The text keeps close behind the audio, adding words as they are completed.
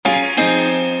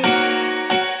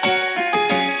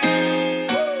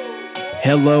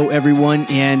Hello, everyone,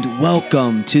 and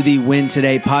welcome to the Win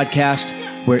Today podcast,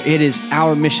 where it is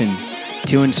our mission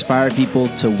to inspire people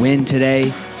to win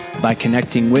today by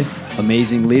connecting with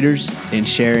amazing leaders and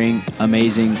sharing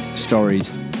amazing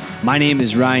stories. My name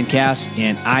is Ryan Cass,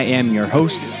 and I am your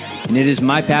host, and it is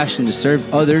my passion to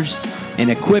serve others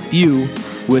and equip you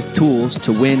with tools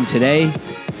to win today,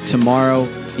 tomorrow,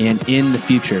 and in the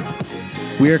future.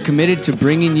 We are committed to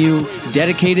bringing you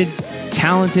dedicated,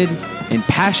 talented, and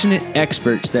passionate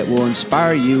experts that will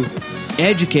inspire you,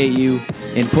 educate you,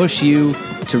 and push you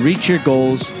to reach your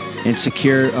goals and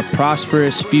secure a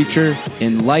prosperous future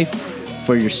in life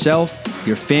for yourself,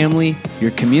 your family,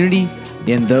 your community,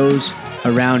 and those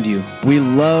around you. We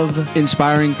love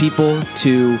inspiring people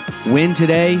to win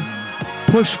today,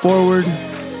 push forward,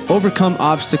 overcome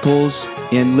obstacles,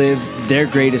 and live their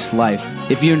greatest life.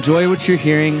 If you enjoy what you're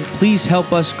hearing, please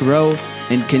help us grow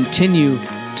and continue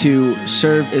to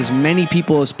serve as many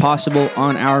people as possible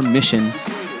on our mission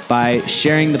by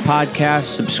sharing the podcast,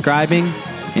 subscribing,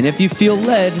 and if you feel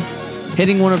led,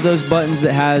 hitting one of those buttons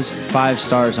that has 5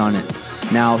 stars on it.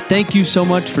 Now, thank you so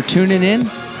much for tuning in,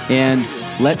 and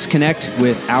let's connect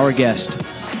with our guest.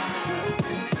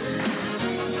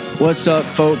 What's up,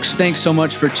 folks? Thanks so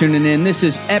much for tuning in. This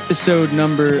is episode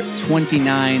number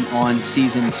 29 on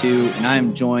season 2, and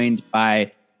I'm joined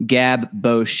by Gab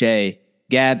Bosché.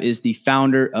 Gab is the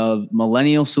founder of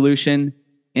Millennial Solution.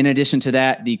 In addition to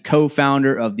that, the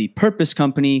co-founder of the Purpose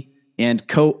Company and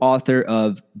co-author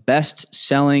of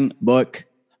best-selling book,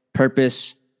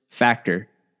 Purpose Factor.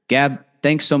 Gab,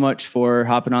 thanks so much for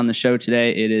hopping on the show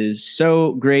today. It is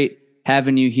so great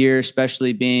having you here,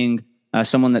 especially being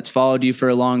someone that's followed you for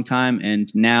a long time and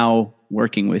now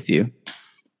working with you.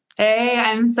 Hey,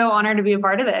 I'm so honored to be a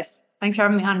part of this. Thanks for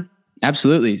having me on.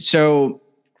 Absolutely. So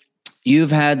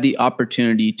you've had the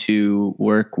opportunity to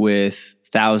work with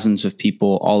thousands of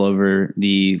people all over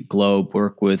the globe,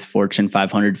 work with Fortune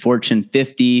 500, Fortune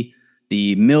 50,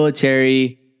 the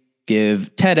military, give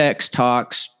TEDx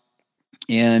talks,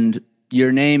 and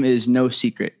your name is no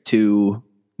secret to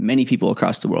many people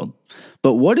across the world.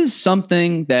 But what is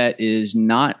something that is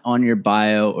not on your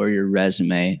bio or your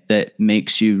resume that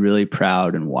makes you really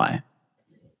proud, and why?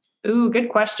 Ooh, good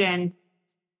question.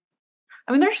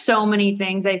 I mean, there's so many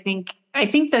things. I think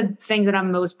the things that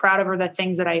I'm most proud of are the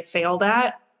things that I failed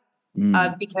at,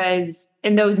 because,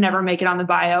 and those never make it on the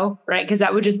bio, right? Because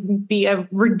that would just be a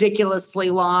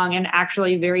ridiculously long and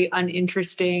actually very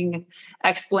uninteresting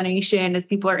explanation as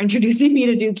people are introducing me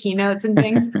to do keynotes and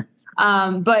things.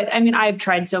 But I mean, I've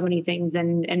tried so many things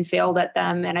and failed at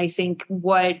them. And I think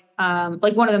like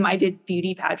one of them, I did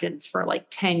beauty pageants for like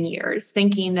 10 years,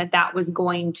 thinking that was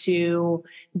going to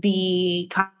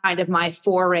be kind of my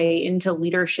foray into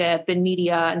leadership and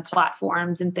media and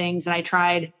platforms and things. And I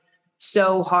tried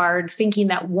so hard thinking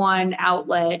that one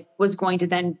outlet was going to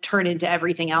then turn into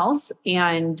everything else.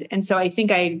 And so I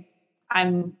think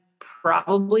I'm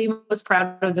probably most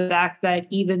proud of the fact that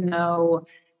even though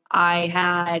I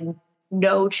had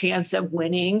no chance of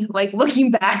winning, like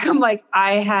looking back, I'm like,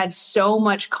 I had so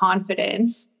much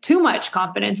confidence, too much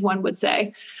confidence, one would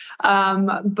say.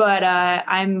 But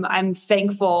I'm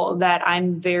thankful that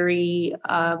I'm very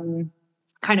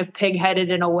kind of pig-headed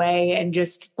in a way and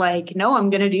just like, no, I'm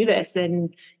going to do this.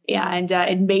 And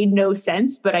it made no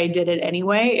sense, but I did it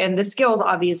anyway. And the skills,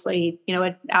 obviously,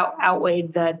 it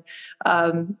outweighed the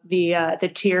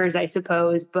tears, I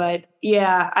suppose. But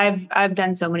yeah, I've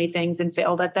done so many things and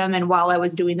failed at them. And while I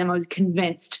was doing them, I was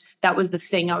convinced that was the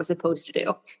thing I was supposed to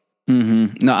do.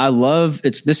 Mm-hmm. No, I love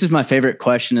it. This is my favorite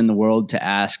question in the world to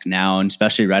ask now, and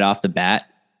especially right off the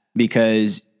bat,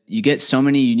 because you get so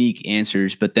many unique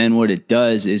answers. But then what it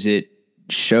does is it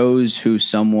shows who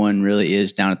someone really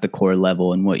is down at the core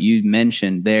level. And what you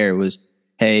mentioned there was,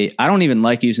 hey, I don't even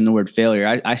like using the word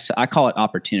failure. I call it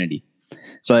opportunity.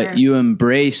 But Sure. You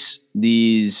embrace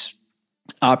these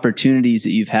opportunities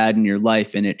that you've had in your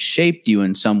life, and it shaped you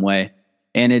in some way.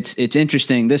 And it's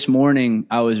interesting. This morning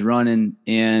I was running,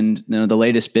 and the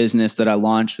latest business that I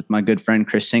launched with my good friend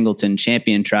Chris Singleton,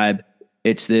 Champion Tribe,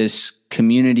 it's this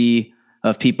community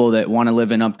of people that want to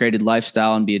live an upgraded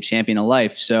lifestyle and be a champion of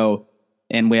life.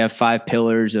 And we have 5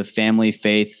 pillars of family,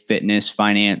 faith, fitness,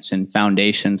 finance, and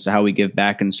foundation. So how we give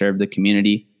back and serve the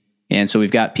community. And so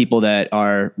we've got people that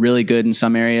are really good in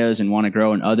some areas and want to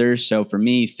grow in others. So for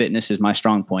me, fitness is my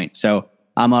strong point. So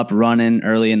I'm up running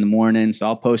early in the morning. So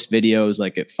I'll post videos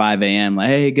like at 5 a.m. like,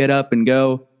 hey, get up and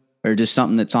go, or just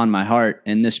something that's on my heart.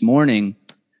 And this morning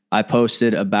I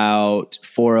posted about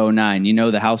 409. You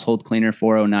know, the household cleaner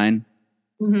 409?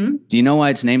 Mm-hmm. Do you know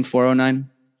why it's named 409?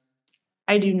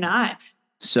 I do not.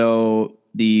 So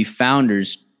the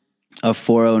founders of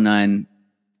 409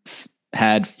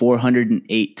 had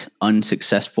 408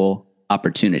 unsuccessful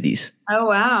opportunities. Oh,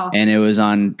 wow. And it was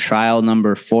on trial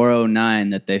number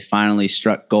 409 that they finally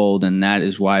struck gold. And that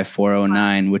is why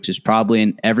 409, which is probably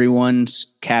in everyone's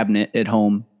cabinet at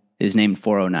home, is named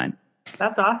 409.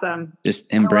 That's awesome.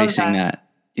 Just embracing that.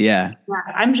 Yeah.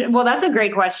 Well, that's a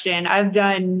great question. I've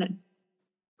done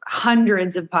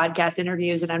hundreds of podcast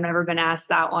interviews and I've never been asked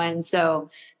that one. So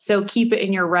keep it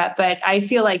in your rep. But I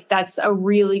feel like that's a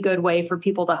really good way for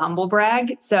people to humble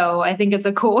brag. So I think it's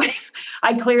a cool way.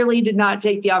 I clearly did not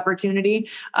take the opportunity.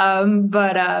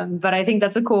 But I think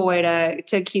that's a cool way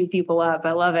to cue people up.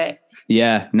 I love it.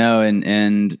 Yeah, no.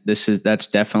 And that's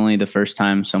definitely the first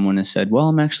time someone has said, well,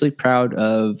 I'm actually proud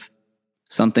of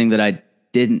something that I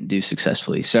didn't do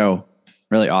successfully. So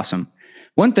really awesome.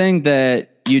 One thing that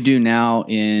you do now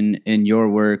in your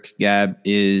work, Gab,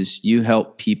 is you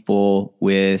help people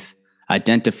with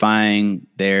identifying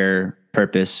their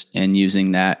purpose and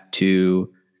using that to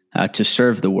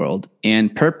serve the world.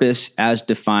 And purpose, as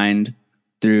defined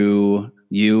through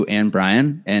you and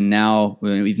Brian, and now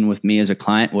even with me as a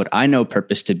client, what I know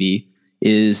purpose to be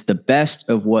is the best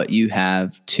of what you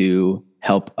have to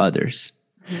help others.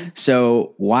 Mm-hmm.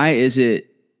 So why is it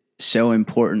so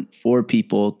important for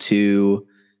people to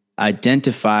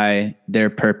identify their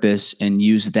purpose and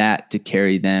use that to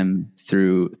carry them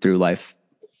through life?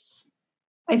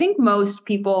 I think most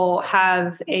people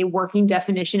have a working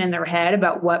definition in their head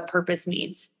about what purpose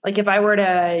means. Like if I were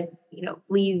to,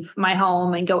 leave my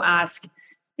home and go ask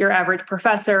your average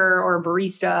professor or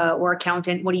barista or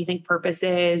accountant, what do you think purpose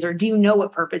is? Or do you know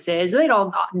what purpose is? They'd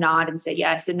all nod and say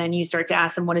yes. And then you start to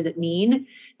ask them, what does it mean?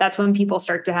 That's when people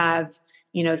start to have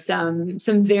some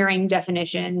varying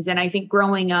definitions. And I think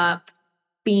growing up,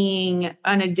 being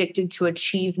an addicted to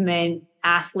achievement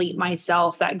athlete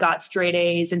myself that got straight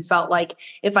A's and felt like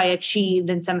if I achieved,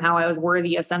 then somehow I was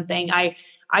worthy of something.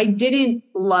 I didn't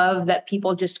love that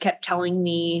people just kept telling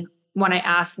me when I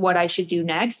asked what I should do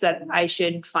next, that I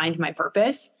should find my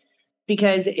purpose,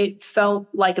 because it felt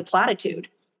like a platitude.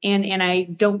 And I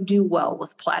don't do well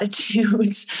with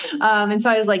platitudes. And so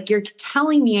I was like, you're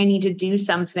telling me I need to do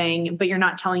something, but you're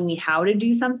not telling me how to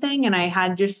do something. And I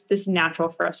had just this natural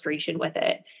frustration with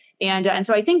it. And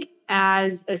so I think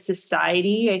as a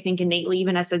society, I think innately,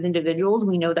 even us as individuals,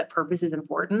 we know that purpose is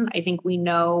important. I think we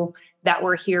know that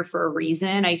we're here for a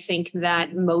reason. I think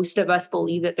that most of us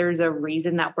believe that there's a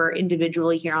reason that we're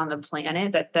individually here on the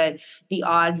planet, that the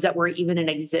odds that we're even in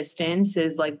existence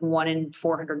is like 1 in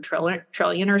 400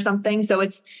 trillion or something. So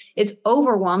it's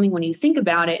overwhelming when you think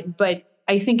about it. But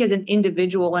I think as an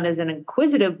individual and as an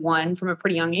inquisitive one from a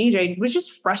pretty young age, I was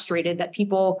just frustrated that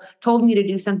people told me to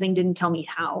do something, didn't tell me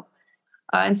how.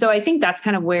 And so I think that's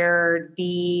kind of where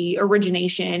the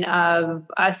origination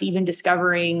of us even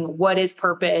discovering what is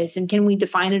purpose and can we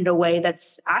define it in a way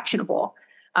that's actionable,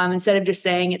 instead of just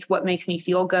saying it's what makes me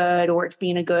feel good, or it's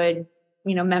being a good,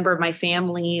 member of my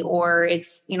family, or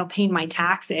it's, paying my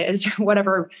taxes, or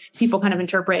whatever people kind of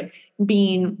interpret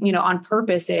being, on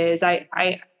purpose is.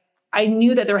 I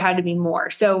knew that there had to be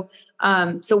more. So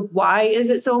why is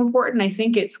it so important? I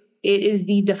think it is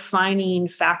the defining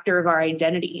factor of our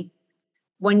identity.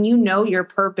 When you know your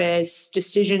purpose,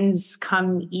 decisions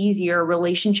come easier,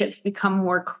 relationships become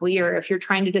more clear. If you're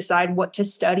trying to decide what to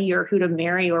study or who to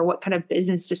marry or what kind of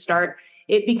business to start,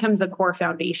 it becomes the core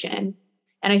foundation.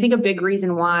 And I think a big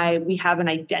reason why we have an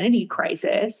identity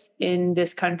crisis in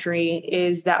this country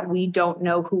is that we don't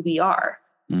know who we are.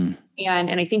 Mm.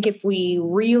 And I think if we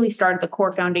really start at the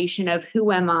core foundation of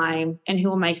who am I and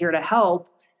who am I here to help,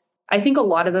 I think a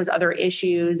lot of those other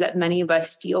issues that many of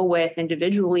us deal with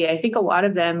individually, I think a lot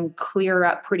of them clear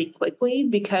up pretty quickly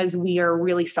because we are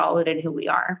really solid in who we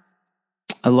are.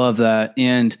 I love that.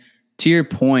 And to your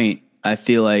point, I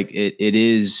feel like it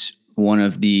is one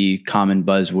of the common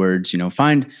buzzwords,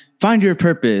 find your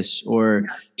purpose or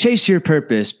chase your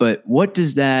purpose. But what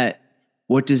does that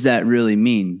really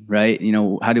mean? Right.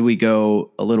 How do we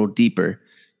go a little deeper?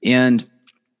 And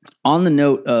on the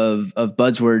note of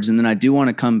buzzwords, and then I do want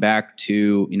to come back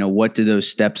to, what do those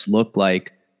steps look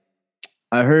like?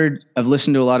 I've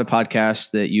listened to a lot of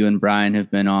podcasts that you and Brian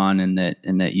have been on and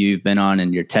that you've been on,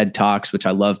 and your TED Talks, which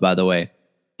I love, by the way.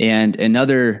 And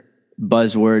another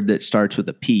buzzword that starts with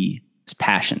a P is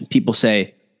passion. People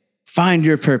say, find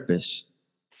your purpose,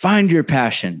 find your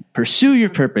passion, pursue your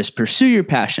purpose, pursue your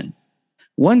passion.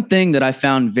 One thing that I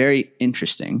found very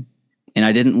interesting, and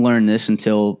I didn't learn this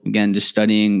until, again, just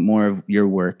studying more of your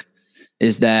work,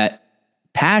 is that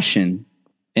passion,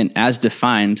 and as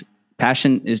defined,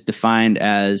 passion is defined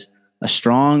as a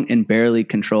strong and barely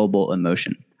controllable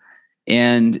emotion.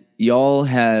 And you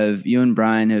and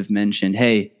Brian have mentioned,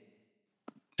 hey,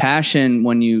 passion,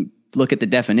 when you look at the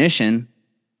definition,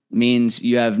 means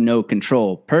you have no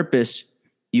control. Purpose,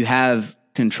 you have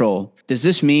control. Does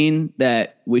this mean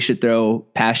that we should throw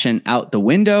passion out the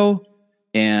window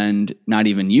and not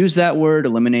even use that word,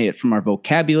 eliminate it from our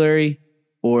vocabulary?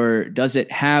 Or does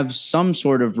it have some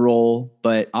sort of role,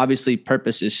 but obviously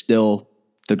purpose is still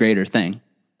the greater thing?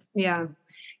 Yeah.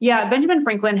 Yeah. Benjamin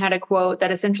Franklin had a quote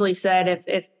that essentially said,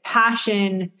 if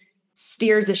passion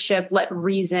steers a ship, let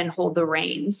reason hold the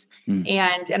reins.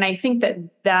 And I think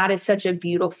that is such a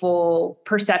beautiful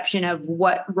perception of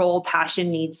what role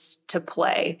passion needs to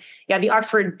play. Yeah, the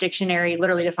Oxford Dictionary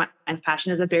literally defines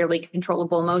passion as a barely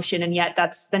controllable emotion, and yet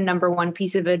that's the number one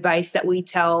piece of advice that we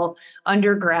tell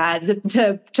undergrads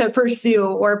to pursue,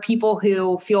 or people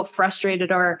who feel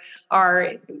frustrated or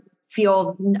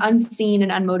feel unseen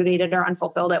and unmotivated or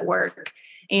unfulfilled at work.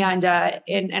 And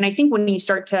I think when you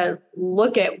start to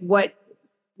look at what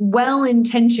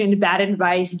well-intentioned bad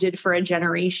advice did for a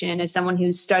generation, as someone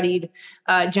who's studied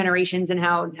generations and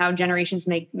how generations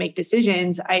make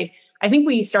decisions, I think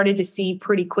we started to see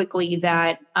pretty quickly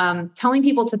that telling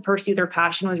people to pursue their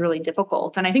passion was really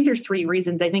difficult. And I think there's three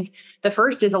reasons. I think the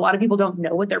first is a lot of people don't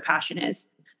know what their passion is.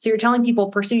 So you're telling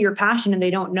people pursue your passion and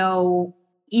they don't know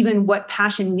even what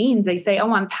passion means. They say,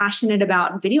 oh, I'm passionate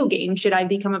about video games. Should I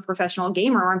become a professional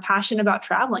gamer? Or I'm passionate about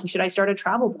traveling. Should I start a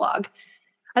travel blog?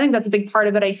 I think that's a big part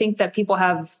of it. I think that people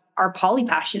are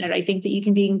polypassionate. I think that you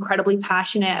can be incredibly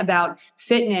passionate about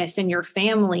fitness and your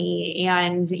family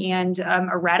and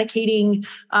eradicating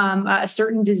a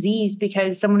certain disease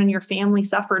because someone in your family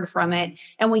suffered from it.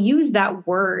 And we use that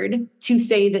word to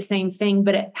say the same thing,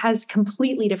 but it has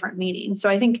completely different meanings. So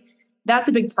I think that's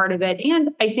a big part of it. And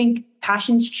I think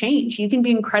passions change. You can be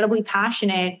incredibly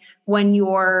passionate when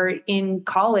you're in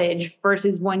college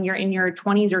versus when you're in your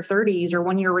 20s or 30s or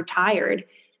when you're retired.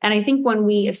 And I think when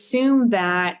we assume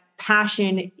that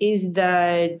passion is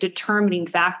the determining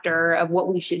factor of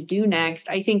what we should do next,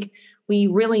 I think we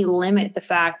really limit the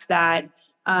fact that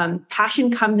passion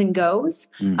comes and goes.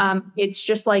 It's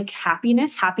just like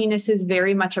happiness. Happiness is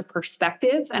very much a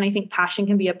perspective. And I think passion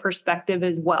can be a perspective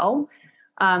as well.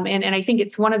 And I think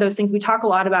it's one of those things, we talk a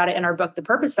lot about it in our book, The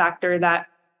Purpose Factor, that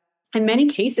in many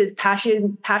cases,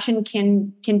 passion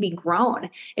can be grown.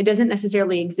 It doesn't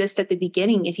necessarily exist at the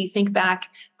beginning. If you think back,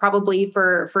 probably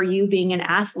for you being an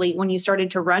athlete, when you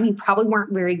started to run, you probably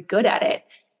weren't very good at it.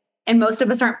 And most of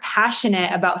us aren't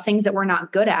passionate about things that we're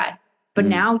not good at. But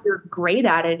now you're great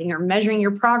at it and you're measuring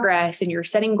your progress and you're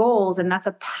setting goals, and that's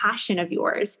a passion of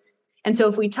yours. And so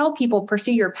if we tell people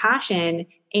pursue your passion,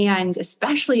 and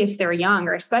especially if they're young,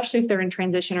 or especially if they're in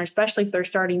transition, or especially if they're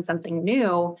starting something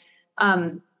new,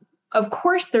 of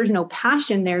course, there's no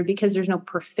passion there because there's no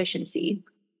proficiency.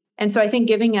 And so I think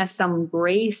giving us some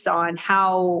grace on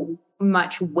how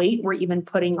much weight we're even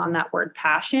putting on that word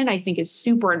passion, I think is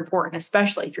super important,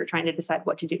 especially if you're trying to decide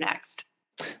what to do next.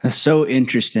 That's so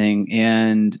interesting.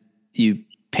 And you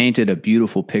painted a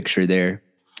beautiful picture there.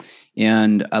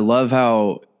 And I love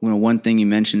how, one thing you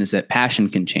mentioned is that passion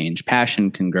can change,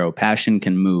 passion can grow, passion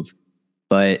can move,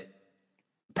 but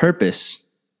purpose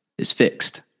is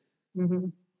fixed. Mm-hmm.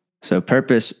 So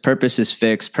purpose is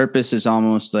fixed. Purpose is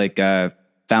almost like a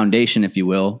foundation, if you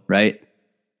will, right?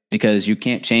 Because you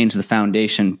can't change the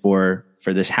foundation for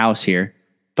this house here,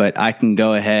 but I can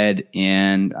go ahead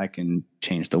and I can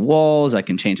change the walls. I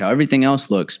can change how everything else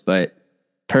looks, but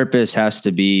purpose has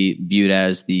to be viewed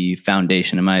as the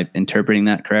foundation. Am I interpreting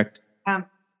that correct?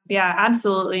 Yeah,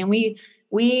 absolutely. And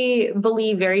we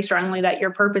believe very strongly that your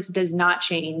purpose does not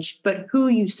change, but who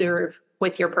you serve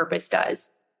with your purpose does.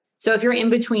 So if you're in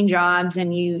between jobs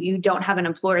and you don't have an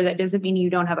employer, that doesn't mean you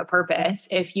don't have a purpose.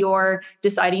 If you're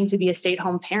deciding to be a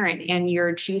stay-at-home parent and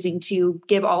you're choosing to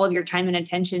give all of your time and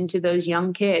attention to those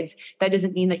young kids, that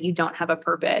doesn't mean that you don't have a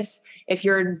purpose. If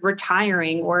you're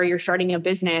retiring or you're starting a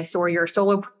business or you're a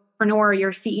solopreneur or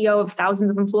you're CEO of thousands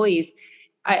of employees,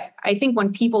 I think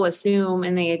when people assume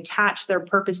and they attach their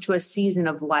purpose to a season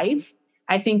of life,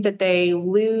 I think that they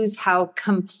lose how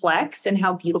complex and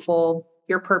how beautiful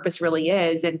your purpose really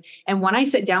is. And when I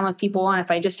sit down with people, and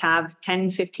if I just have 10,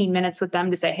 15 minutes with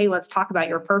them to say, hey, let's talk about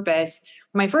your purpose,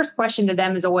 my first question to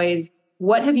them is always,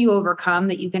 what have you overcome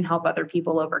that you can help other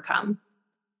people overcome?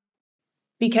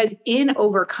 Because in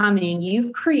overcoming,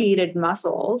 you've created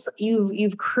muscles,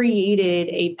 you've created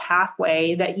a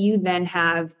pathway that you then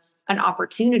have an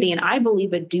opportunity, and I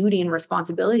believe a duty and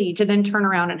responsibility to then turn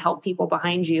around and help people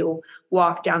behind you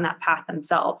walk down that path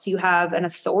themselves. You have an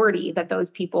authority that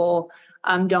those people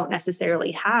don't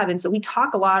necessarily have. And so we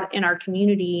talk a lot in our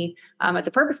community at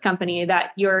the Purpose Company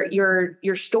that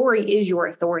your story is your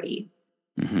authority.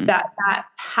 that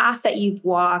path that you've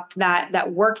walked,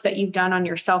 that work that you've done on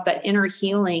yourself, that inner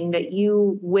healing that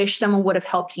you wish someone would have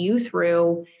helped you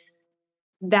through,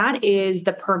 that is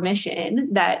the permission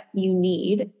that you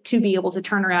need to be able to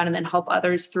turn around and then help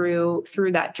others through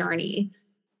that journey.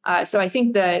 So I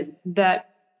think that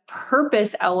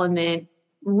purpose element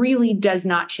really does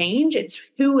not change. It's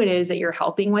who it is that you're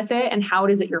helping with it and how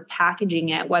it is that you're packaging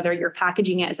it, whether you're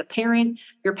packaging it as a parent,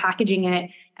 you're packaging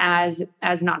it as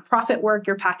nonprofit work,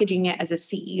 you're packaging it as a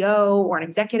CEO or an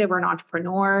executive or an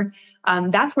entrepreneur.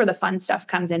 That's where the fun stuff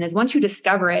comes in, is once you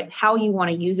discover it, how you want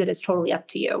to use it is totally up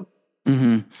to you.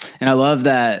 Mm-hmm. And I love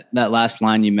that last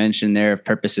line you mentioned there of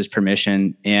purpose is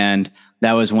permission. And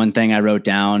that was one thing I wrote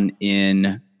down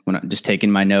when I'm just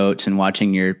taking my notes and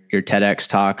watching your TEDx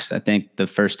talks. I think the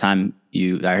first time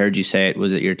I heard you say it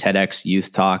was at your TEDx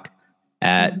youth talk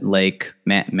at Lake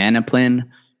Manaplin.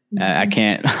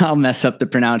 I'll mess up the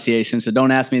pronunciation, so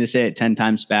don't ask me to say it 10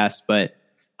 times fast, but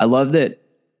I love that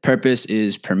purpose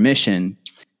is permission.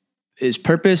 Is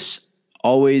purpose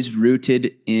always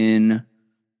rooted in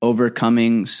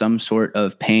overcoming some sort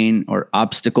of pain or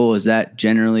obstacle? Is that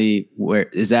generally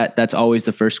that's always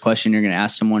the first question you're going to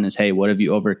ask someone is, hey, what have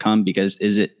you overcome? Because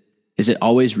is it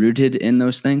always rooted in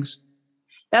those things?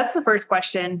 That's the first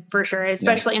question for sure,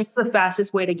 especially and it's the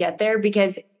fastest way to get there,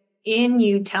 because in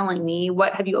you telling me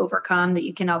what have you overcome that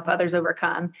you can help others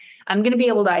overcome, I'm going to be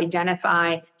able to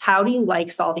identify, how do you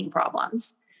like solving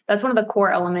problems? That's one of the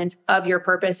core elements of your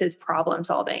purpose, is problem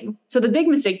solving. So the big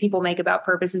mistake people make about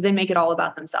purpose is they make it all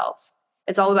about themselves.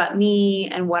 It's all about me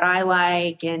and what I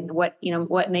like and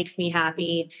what makes me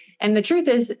happy. And the truth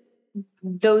is,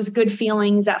 those good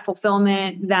feelings, that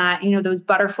fulfillment, that, those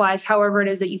butterflies, however it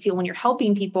is that you feel when you're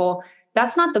helping people,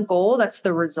 that's not the goal, that's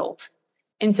the result.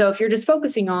 And so if you're just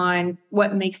focusing on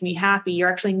what makes me happy, you're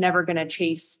actually never going to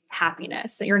chase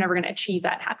happiness. You're never going to achieve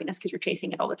that happiness because you're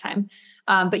chasing it all the time.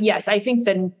 But yes, I think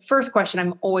the first question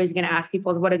I'm always going to ask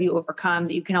people is, what have you overcome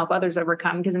that you can help others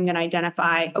overcome? Because I'm going to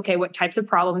identify, okay, what types of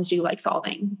problems do you like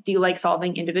solving? Do you like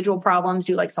solving individual problems?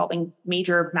 Do you like solving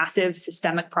major, massive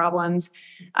systemic problems?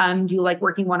 Do you like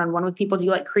working one-on-one with people? Do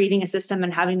you like creating a system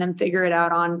and having them figure it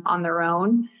out on their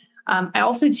own? I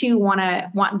also too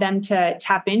want them to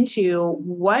tap into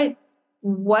what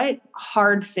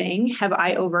hard thing have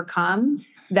I overcome,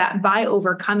 that by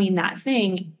overcoming that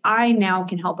thing, I now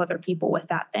can help other people with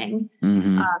that thing.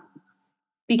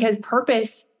 Because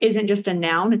purpose isn't just a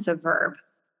noun, it's a verb.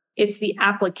 It's the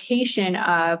application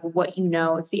of what you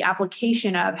know. It's the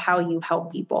application of how you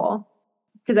help people.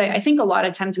 Because I think a lot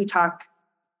of times we talk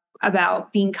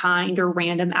about being kind or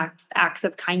random acts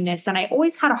of kindness. And I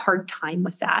always had a hard time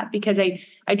with that, because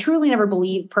I truly never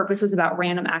believed purpose was about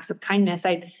random acts of kindness.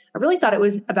 I really thought it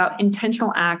was about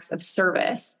intentional acts of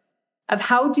service, of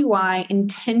how do I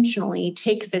intentionally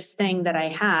take this thing that I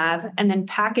have and then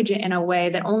package it in a way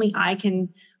that only I can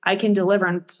deliver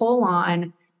and pull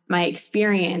on my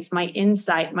experience, my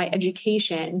insight, my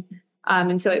education.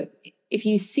 And so if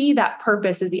you see that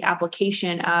purpose as the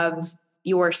application of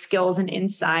your skills and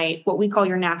insight, what we call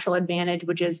your natural advantage,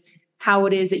 which is how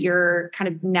it is that you're kind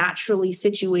of naturally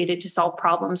situated to solve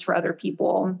problems for other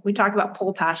people. We talk about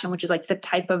pull passion, which is like the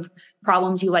type of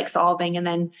problems you like solving. And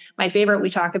then my favorite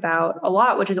we talk about a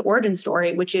lot, which is origin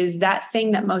story, which is that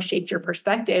thing that most shaped your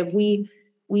perspective.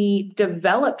 We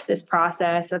developed this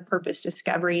process of purpose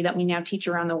discovery that we now teach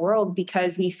around the world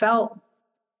because we felt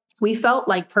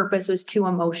like purpose was too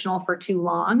emotional for too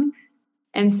long.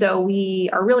 And so we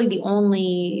are really the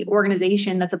only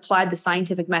organization that's applied the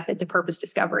scientific method to purpose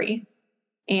discovery.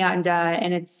 And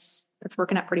it's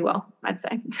working out pretty well, I'd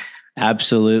say.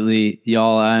 Absolutely.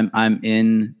 Y'all, I'm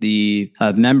in the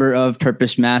member of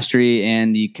Purpose Mastery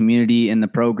and the community in the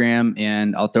program.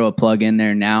 And I'll throw a plug in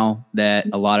there now that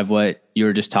a lot of what you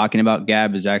were just talking about,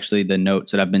 Gab, is actually the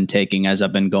notes that I've been taking as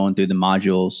I've been going through the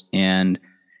modules. And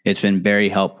it's been very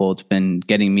helpful. It's been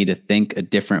getting me to think a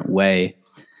different way.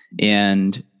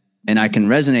 And I can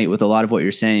resonate with a lot of what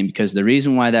you're saying, because the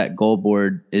reason why that goal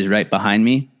board is right behind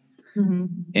me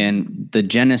and the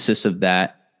genesis of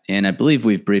that, and I believe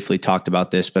we've briefly talked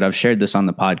about this, but I've shared this on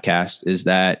the podcast, is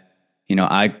that,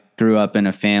 I grew up in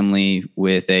a family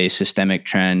with a systemic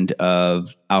trend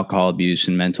of alcohol abuse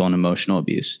and mental and emotional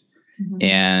abuse.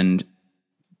 And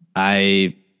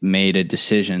I made a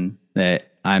decision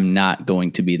that I'm not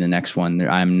going to be the next one.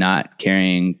 I'm not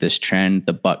carrying this trend.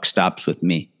 The buck stops with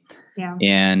me. Yeah.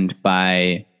 And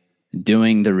by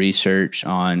doing the research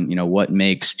on, what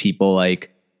makes people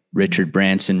like Richard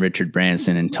Branson,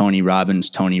 and Tony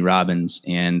Robbins,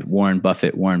 and Warren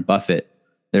Buffett,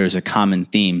 there's a common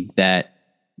theme that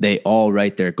they all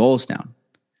write their goals down.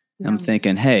 Yeah. I'm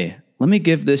thinking, hey, let me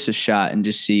give this a shot and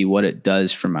just see what it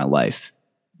does for my life.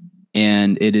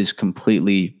 And it has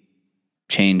completely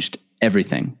changed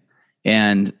everything.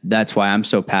 And that's why I'm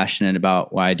so passionate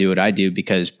about why I do what I do,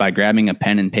 because by grabbing a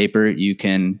pen and paper, you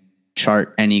can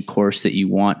chart any course that you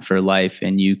want for life,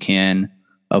 and you can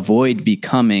avoid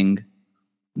becoming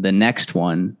the next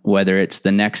one, whether it's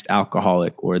the next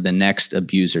alcoholic or the next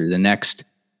abuser, the next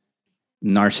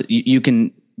narcissist. You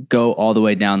can go all the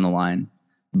way down the line.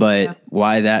 But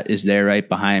why that is there right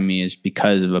behind me is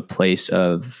because of a place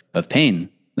of pain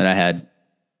that I had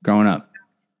growing up.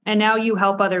 And now you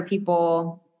help other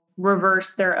people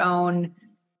reverse their own,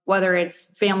 whether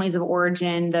it's families of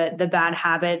origin, the bad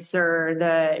habits or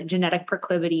the genetic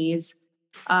proclivities.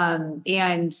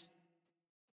 And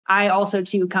I also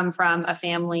too come from a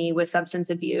family with substance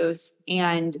abuse.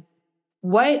 And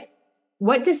what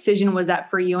decision was that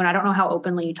for you? And I don't know how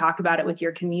openly you talk about it with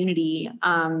your community.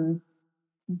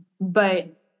 But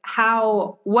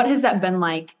what has that been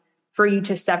like for you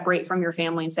to separate from your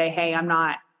family and say, hey, I'm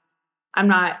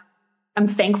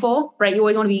thankful, right? You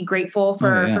always want to be grateful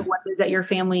for what it is that your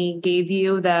family gave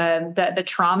you, the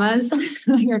traumas.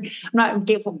 I'm not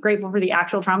grateful for the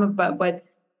actual trauma, but what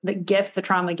the gift the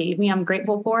trauma gave me, I'm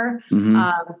grateful for.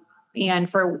 Mm-hmm. And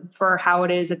for how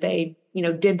it is that they,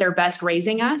 did their best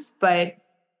raising us. But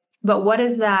what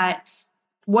has that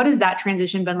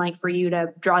transition been like for you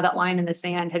to draw that line in the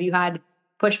sand? Have you had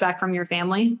pushback from your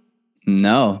family?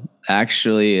 No,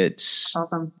 actually, it's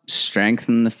awesome.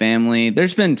 Strengthened the family.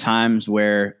 There's been times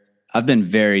where I've been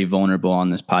very vulnerable on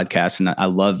this podcast, and I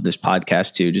love this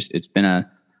podcast too. Just it's been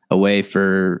a way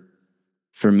for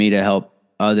me to help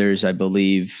others, I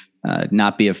believe,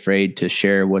 not be afraid to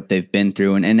share what they've been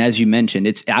through. And as you mentioned,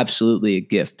 it's absolutely a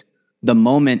gift. The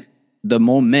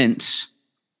moments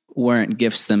weren't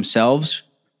gifts themselves,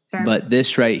 sure. But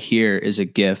this right here is a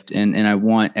gift. And I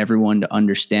want everyone to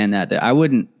understand that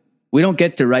we don't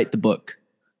get to write the book,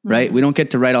 right? Mm-hmm. We don't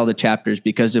get to write all the chapters,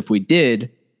 because if we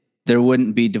did, there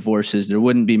wouldn't be divorces, there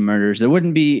wouldn't be murders, there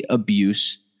wouldn't be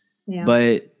abuse. Yeah.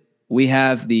 But we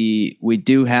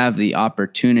do have the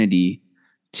opportunity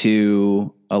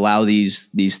to allow these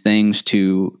things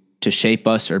to shape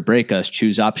us or break us.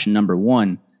 Choose option number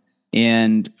one.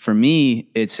 And for me,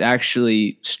 it's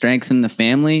actually strengthened the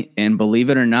family. And believe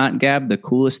it or not, Gab, the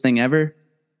coolest thing ever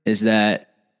is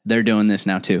that they're doing this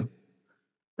now too.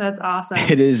 That's awesome.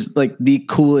 It is like the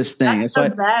coolest thing. That's the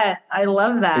best. I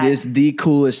love that. It is the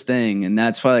coolest thing. And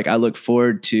that's why I look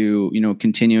forward to,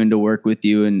 continuing to work with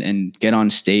you and get on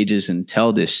stages and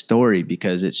tell this story,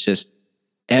 because it's just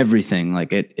everything.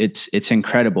 Like it's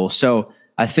incredible. So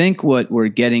I think what we're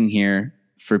getting here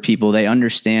for people, they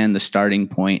understand the starting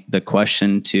point, the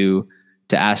question to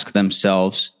ask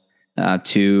themselves,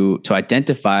 to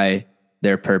identify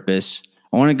their purpose.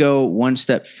 I want to go one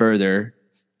step further.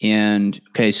 And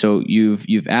okay, so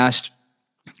you've asked,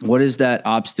 what is that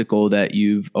obstacle that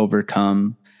you've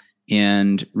overcome,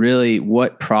 and really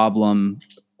what problem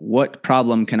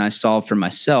can I solve for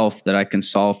myself that I can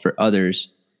solve for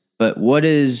others? But what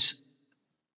is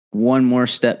one more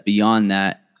step beyond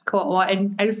that? Cool. Well,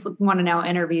 I just want to now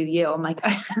interview you. I'm like,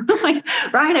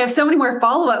 Ryan, I have so many more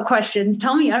follow-up questions.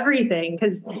 Tell me everything.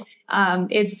 Because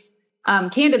it's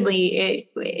candidly,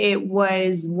 it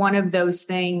was one of those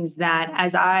things that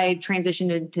as I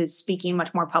transitioned into speaking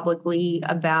much more publicly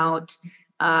about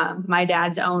my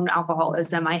dad's own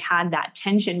alcoholism, I had that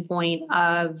tension point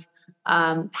of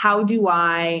how do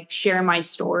I share my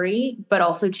story, but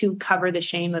also to cover the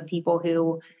shame of people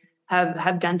who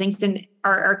have done things and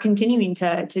are continuing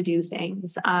to do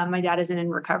things. My dad isn't in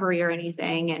recovery or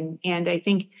anything. And I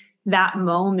think that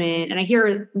moment, and I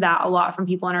hear that a lot from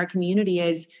people in our community,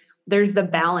 is there's the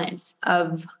balance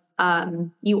of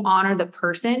you honor the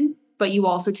person, but you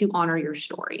also to honor your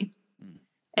story.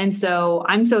 And so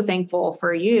I'm so thankful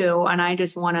for you. And I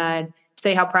just want to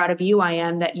say how proud of you I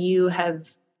am that you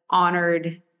have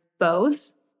honored both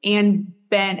and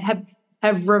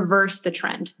have reversed the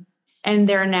trend. And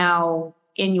they're now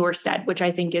in your stead, which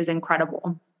I think is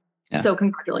incredible. Yeah. So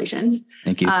congratulations.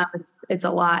 Thank you. It's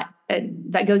a lot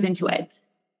that goes into it.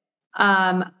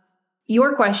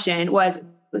 Your question was,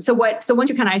 so once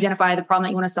you kind of identify the problem that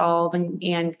you want to solve and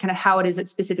kind of how it is that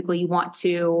specifically you want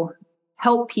to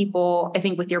help people, I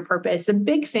think with your purpose, the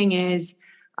big thing is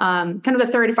kind of the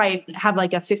third, if I have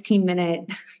like a 15-minute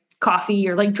coffee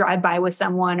or like drive by with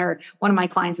someone, or one of my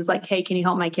clients is like, hey, can you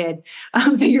help my kid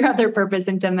figure out their purpose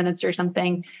in 10 minutes or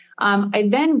something? I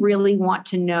then really want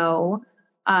to know,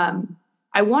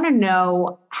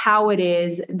 how it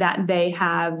is that they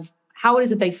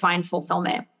find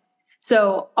fulfillment.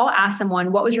 So I'll ask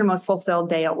someone, what was your most fulfilled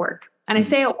day at work? And I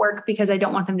say at work because I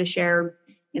don't want them to share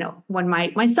when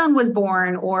my son was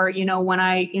born, or, when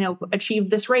I,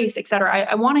 achieved this race, et cetera.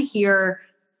 I want to hear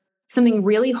something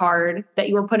really hard that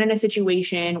you were put in a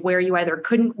situation where you either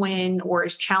couldn't win or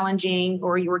is challenging,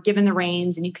 or you were given the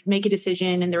reins and you could make a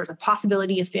decision and there was a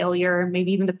possibility of failure,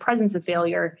 maybe even the presence of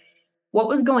failure. What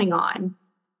was going on?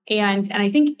 And I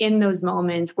think in those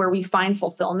moments where we find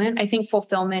fulfillment, I think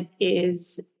fulfillment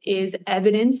is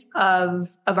evidence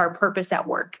of our purpose at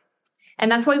work. And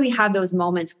that's why we have those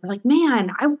moments where, like,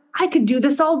 man, I could do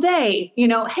this all day.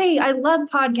 Hey, I love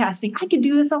podcasting. I could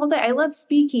do this all day. I love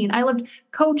speaking. I loved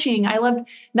coaching. I loved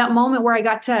that moment where I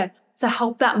got to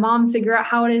help that mom figure out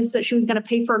how it is that she was going to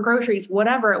pay for her groceries,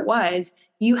 whatever it was.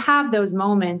 You have those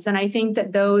moments. And I think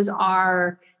that those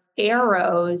are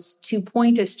arrows to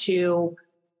point us to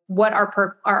what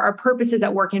our purpose is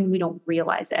at work, and we don't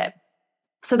realize it.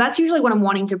 So that's usually what I'm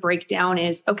wanting to break down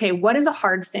is, okay, what is a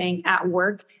hard thing at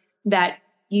work that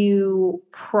you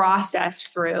processed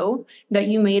through, that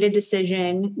you made a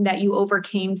decision, that you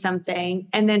overcame something?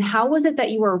 And then how was it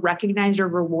that you were recognized or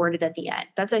rewarded at the end?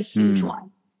 That's a huge one.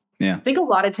 Yeah. I think a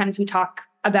lot of times we talk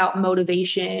about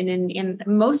motivation, and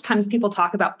most times people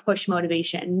talk about push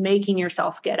motivation, making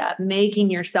yourself get up,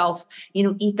 making yourself,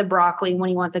 eat the broccoli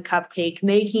when you want the cupcake,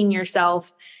 making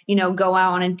yourself, go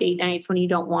out on a date nights when you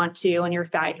don't want to, and you're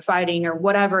fighting or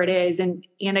whatever it is. And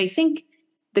I think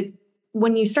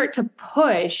when you start to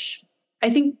push, I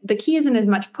think the key isn't as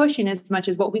much pushing as much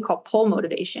as what we call pull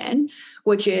motivation,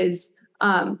 which is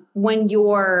when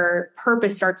your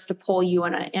purpose starts to pull you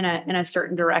in a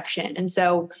certain direction. And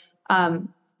so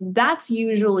that's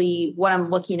usually what I'm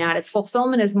looking at. It's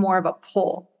fulfillment is more of a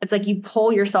pull. It's like you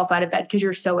pull yourself out of bed because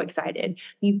you're so excited.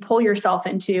 You pull yourself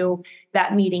into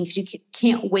that meeting because you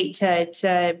can't wait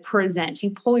to present. You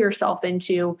pull yourself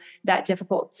into that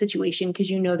difficult situation because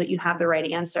you know that you have the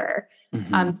right answer.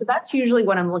 Mm-hmm. So that's usually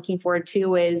what I'm looking forward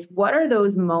to is, what are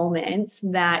those moments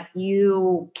that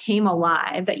you came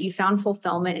alive, that you found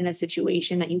fulfillment in a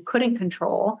situation that you couldn't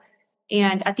control.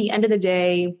 And at the end of the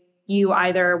day, you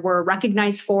either were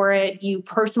recognized for it, you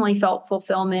personally felt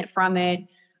fulfillment from it,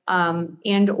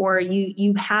 and or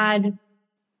you had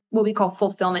what we call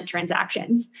fulfillment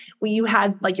transactions, where you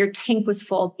had, like, your tank was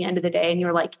full at the end of the day and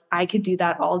you're like, I could do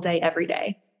that all day, every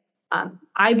day.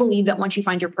 I believe that once you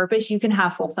find your purpose, you can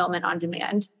have fulfillment on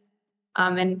demand.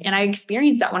 And I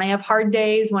experience that when I have hard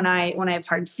days, when I have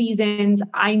hard seasons.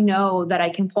 I know that I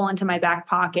can pull into my back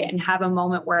pocket and have a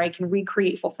moment where I can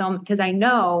recreate fulfillment because I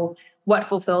know what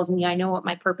fulfills me. I know what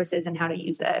my purpose is and how to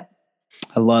use it.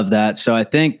 I love that. So I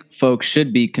think folks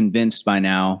should be convinced by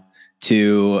now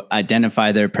to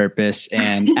identify their purpose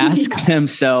and ask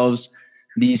themselves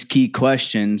these key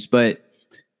questions. But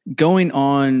going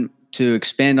on to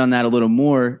expand on that a little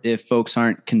more, if folks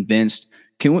aren't convinced,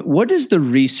 what does the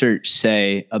research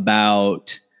say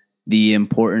about the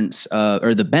importance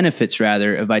or the benefits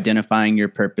rather of identifying your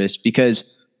purpose? Because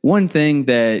one thing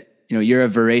that, you're a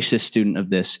voracious student of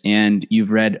this and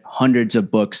you've read hundreds of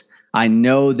books. I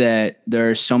know that there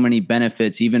are so many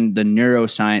benefits, even the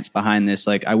neuroscience behind this.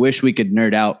 Like, I wish we could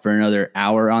nerd out for another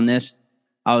hour on this.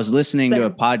 I was listening to a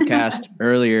podcast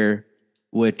earlier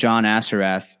with John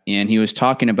Assaraf, and he was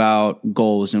talking about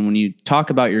goals. And when you talk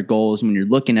about your goals, when you're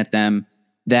looking at them,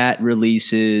 that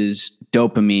releases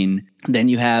dopamine. Then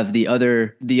you have the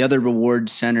other reward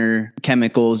center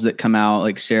chemicals that come out,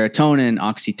 like serotonin,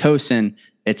 oxytocin,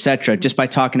 etc., just by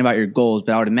talking about your goals.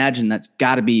 But I would imagine that's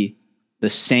got to be the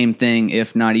same thing,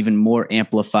 if not even more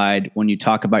amplified, when you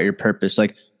talk about your purpose.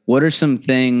 Like, what are some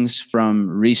things from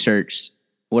research?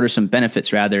 What are some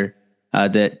benefits rather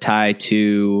that tie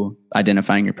to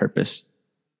identifying your purpose?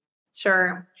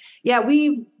 Sure. Yeah,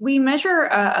 we measure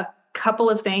a couple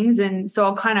of things. And so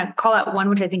I'll kind of call out one,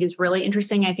 which I think is really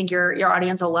interesting. I think your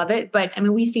audience will love it. But I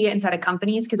mean, we see it inside of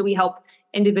companies because we help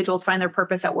individuals find their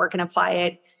purpose at work and apply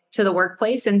it to the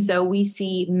workplace. And so we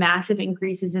see massive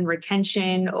increases in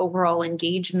retention, overall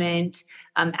engagement,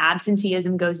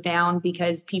 absenteeism goes down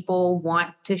because people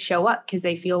want to show up because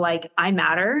they feel like I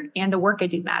matter and the work I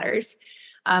do matters.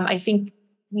 I think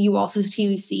you also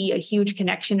see a huge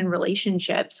connection in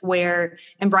relationships where,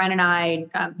 and Brian and I,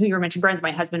 who you were mentioning, Brian's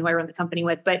my husband who I run the company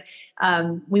with, but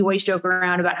we always joke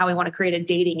around about how we want to create a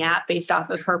dating app based off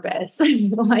of purpose.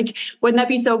 Like, wouldn't that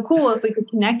be so cool if we could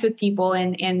connect with people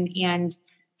and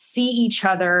see each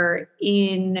other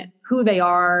in who they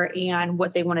are and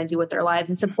what they want to do with their lives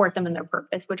and support them in their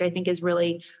purpose, which I think is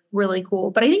really, really cool.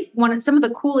 But I think some of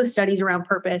the coolest studies around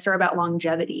purpose are about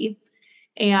longevity.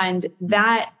 And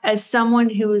that, as someone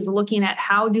who is looking at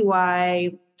how do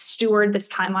I steward this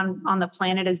time on the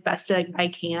planet as best I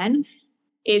can,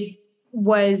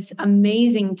 was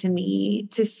amazing to me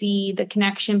to see the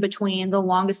connection between the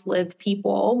longest lived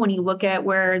people. When you look at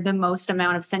where the most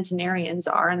amount of centenarians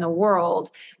are in the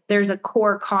world, there's a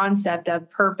core concept of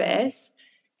purpose.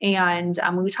 And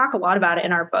we talk a lot about it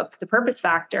in our book, The Purpose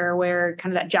Factor, where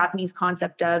kind of that Japanese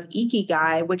concept of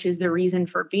ikigai, which is the reason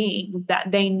for being, that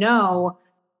they know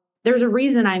there's a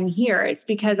reason I'm here. It's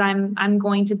because I'm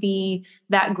going to be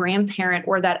that grandparent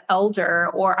or that elder,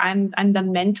 or I'm the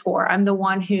mentor. I'm the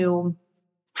one who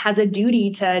has a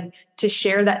duty to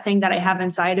share that thing that I have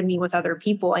inside of me with other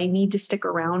people. I need to stick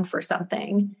around for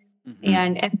something. Mm-hmm.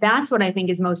 And that's what I think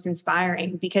is most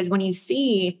inspiring, because when you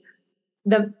see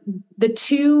the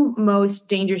two most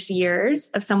dangerous years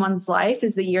of someone's life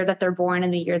is the year that they're born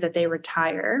and the year that they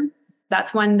retire.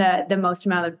 That's when the most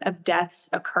amount of deaths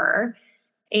occur.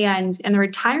 And the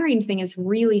retiring thing is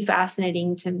really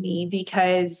fascinating to me,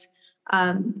 because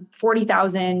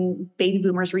 40,000 baby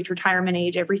boomers reach retirement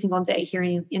age every single day here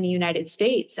in the United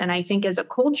States. And I think as a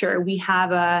culture, we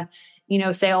have a,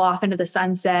 sail off into the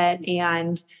sunset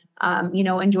and,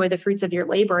 enjoy the fruits of your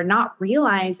labor, not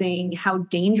realizing how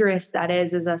dangerous that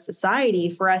is as a society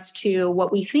for us to,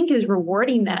 what we think is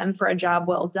rewarding them for a job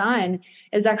well done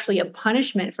is actually a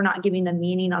punishment for not giving them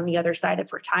meaning on the other side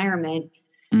of retirement.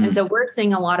 And so we're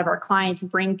seeing a lot of our clients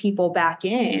bring people back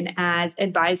in as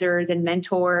advisors and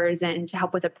mentors and to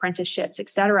help with apprenticeships, et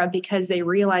cetera, because they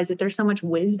realize that there's so much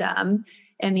wisdom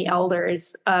in the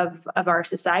elders of our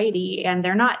society, and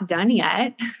they're not done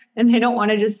yet. And they don't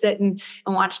want to just sit and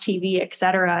watch TV, et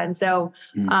cetera. And so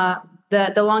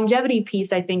the longevity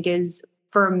piece, I think, is,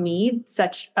 for me,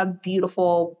 such a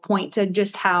beautiful point to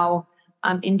just how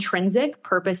intrinsic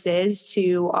purpose is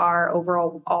to our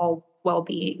overall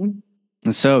well-being.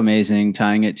 It's so amazing,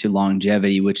 tying it to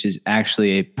longevity, which is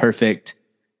actually a perfect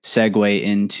segue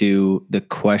into the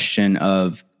question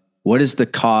of what is the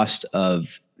cost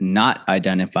of not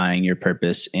identifying your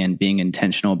purpose and being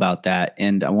intentional about that.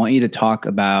 And I want you to talk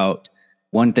about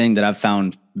one thing that I've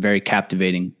found very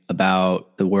captivating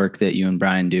about the work that you and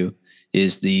Brian do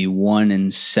is the 1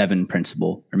 in 7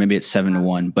 principle, or maybe it's 7 to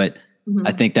 1, but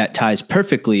I think that ties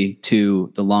perfectly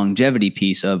to the longevity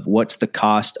piece of what's the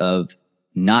cost of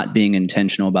not being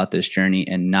intentional about this journey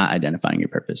and not identifying your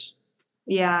purpose.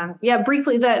 Yeah.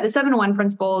 Briefly, the 7 to 1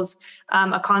 principle is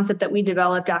a concept that we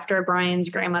developed after Brian's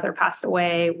grandmother passed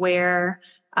away, where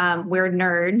we're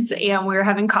nerds and we were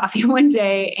having coffee one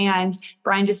day, and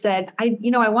Brian just said, I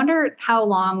wonder how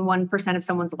long 1% of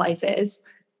someone's life is.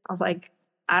 I was like,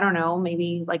 I don't know,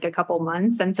 maybe like a couple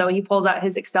months. And so he pulls out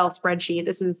his Excel spreadsheet.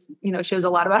 This is, shows a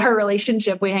lot about our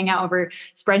relationship. We hang out over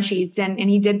spreadsheets, and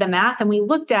he did the math, and we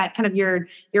looked at kind of your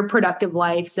productive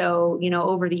life. So,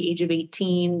 over the age of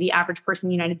 18, the average person in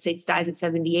the United States dies at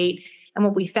 78. And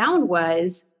what we found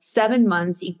was 7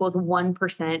 months equals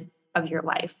 1% of your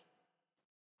life.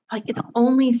 Like, it's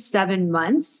only 7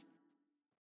 months.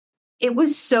 It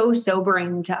was so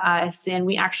sobering to us. And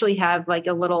we actually have like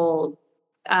a little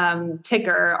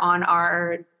ticker on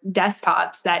our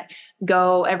desktops that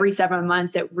go every 7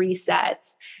 months. It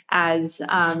resets as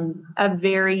a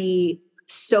very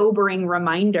sobering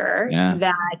reminder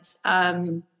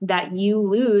that you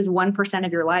lose 1%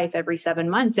 of your life every 7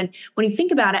 months. And when you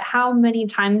think about it, how many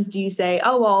times do you say,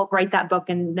 oh, I'll write that book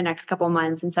in the next couple of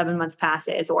months, and 7 months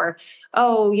passes, or,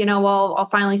 oh, I'll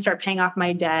finally start paying off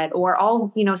my debt, or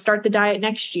I'll, start the diet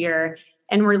next year.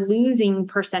 And we're losing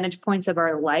percentage points of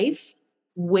our life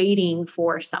waiting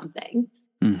for something.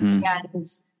 And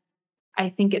I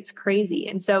think it's crazy.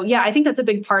 And so, I think that's a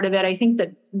big part of it. I think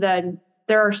that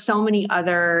there are so many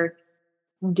other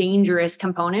dangerous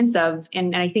components of,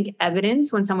 and I think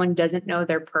evidence when someone doesn't know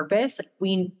their purpose.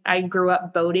 I grew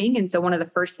up boating. And so one of the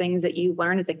first things that you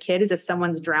learn as a kid is if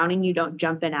someone's drowning, you don't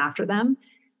jump in after them.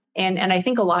 And I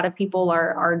think a lot of people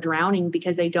are drowning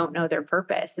because they don't know their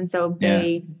purpose. And so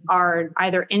they are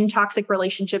either in toxic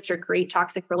relationships or create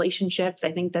toxic relationships.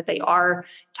 I think that they are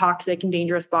toxic and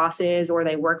dangerous bosses, or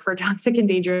they work for toxic and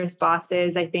dangerous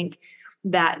bosses. I think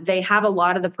that they have a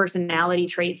lot of the personality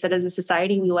traits that as a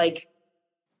society, we like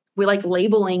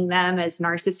labeling them as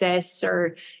narcissists,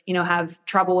 or, have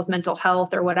trouble with mental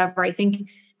health or whatever. I think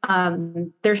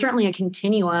there's certainly a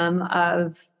continuum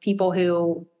of people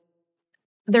who,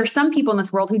 there's some people in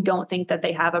this world who don't think that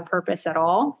they have a purpose at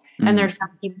all. And there's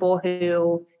some people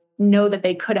who know that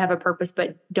they could have a purpose,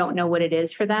 but don't know what it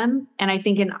is for them. And I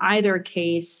think in either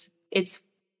case, it's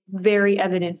very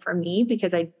evident for me,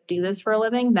 because I do this for a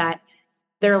living, that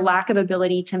their lack of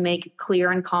ability to make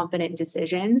clear and confident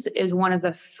decisions is one of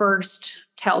the first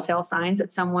telltale signs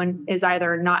that someone is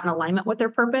either not in alignment with their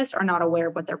purpose or not aware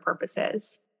of what their purpose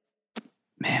is.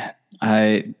 Man,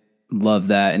 I love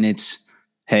that. And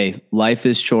hey, life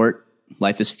is short.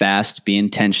 Life is fast. Be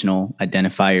intentional.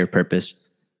 Identify your purpose.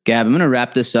 Gab, I'm going to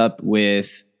wrap this up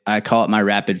with, I call it my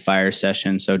rapid fire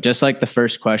session. So just like the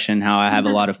first question, how I have a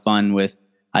lot of fun with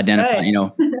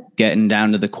identifying, getting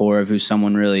down to the core of who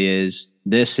someone really is.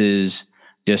 This is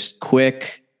just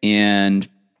quick. And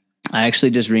I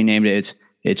actually just renamed it.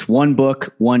 It's one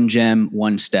book, one gem,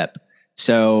 one step.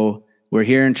 So we're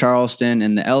here in Charleston,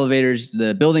 and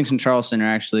the buildings in Charleston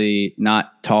are actually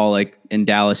not tall like in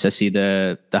Dallas. I see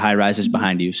the high rises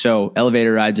behind you. So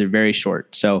elevator rides are very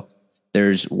short. So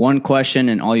there's one question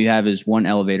and all you have is one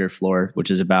elevator floor,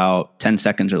 which is about 10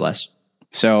 seconds or less.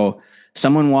 So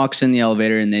someone walks in the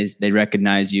elevator and they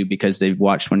recognize you because they've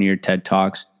watched one of your TED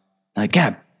Talks. Like,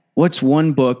 Gab, what's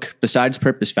one book besides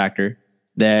Purpose Factor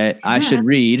that I should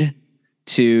read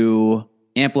to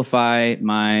amplify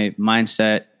my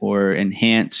mindset or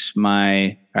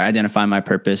identify my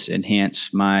purpose,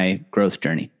 enhance my growth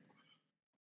journey?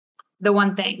 The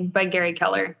One Thing by Gary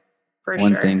Keller, for sure.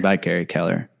 One Thing by Gary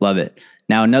Keller. Love it.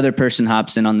 Now another person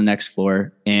hops in on the next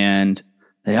floor and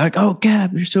they're like, oh,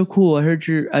 Gab, you're so cool. I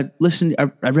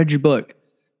read your book.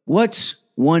 What's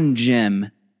one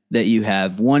gem that you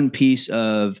have? One piece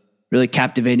of really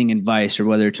captivating advice, or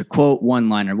whether it's a quote, one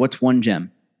liner. What's one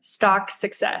gem? Stock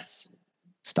success.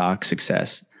 Stock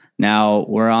success. Now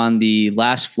we're on the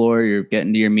last floor. You're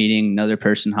getting to your meeting. Another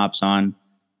person hops on.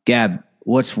 Gab,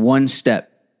 what's one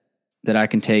step that I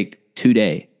can take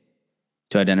today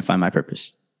to identify my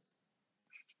purpose?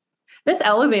 This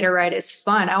elevator ride is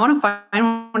fun. I want to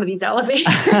find one of these elevators.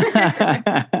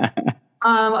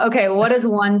 Okay, what is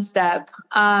one step?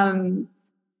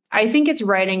 I think it's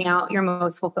writing out your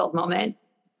most fulfilled moment.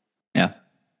 Yeah.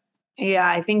 Yeah,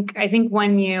 I think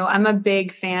I'm a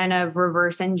big fan of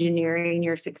reverse engineering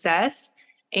your success.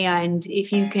 And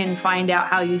if you can find out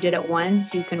how you did it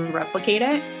once, you can replicate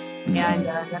it. Mm-hmm. And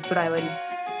that's what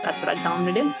I'd tell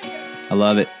them to do. I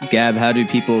love it. Gab, how do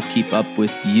people keep up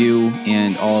with you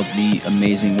and all of the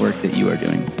amazing work that you are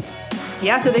doing?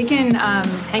 Yeah, so they can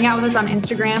hang out with us on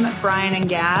Instagram at Brian and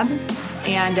Gab.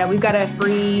 And we've got a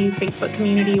free Facebook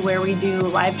community where we do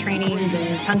live trainings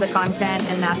and tons of content.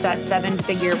 And that's at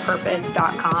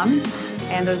sevenfigurepurpose.com.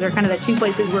 And those are kind of the two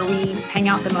places where we hang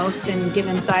out the most and give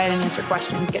insight and answer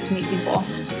questions, get to meet people.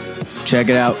 Check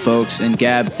it out, folks. And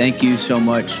Gab, thank you so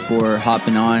much for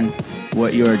hopping on,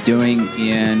 what you're doing.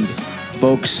 And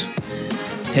folks,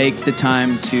 take the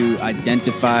time to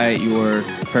identify your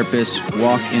purpose,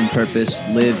 walk in purpose,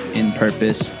 live in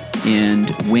purpose, and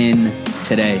win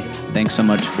today. Thanks so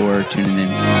much for tuning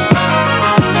in.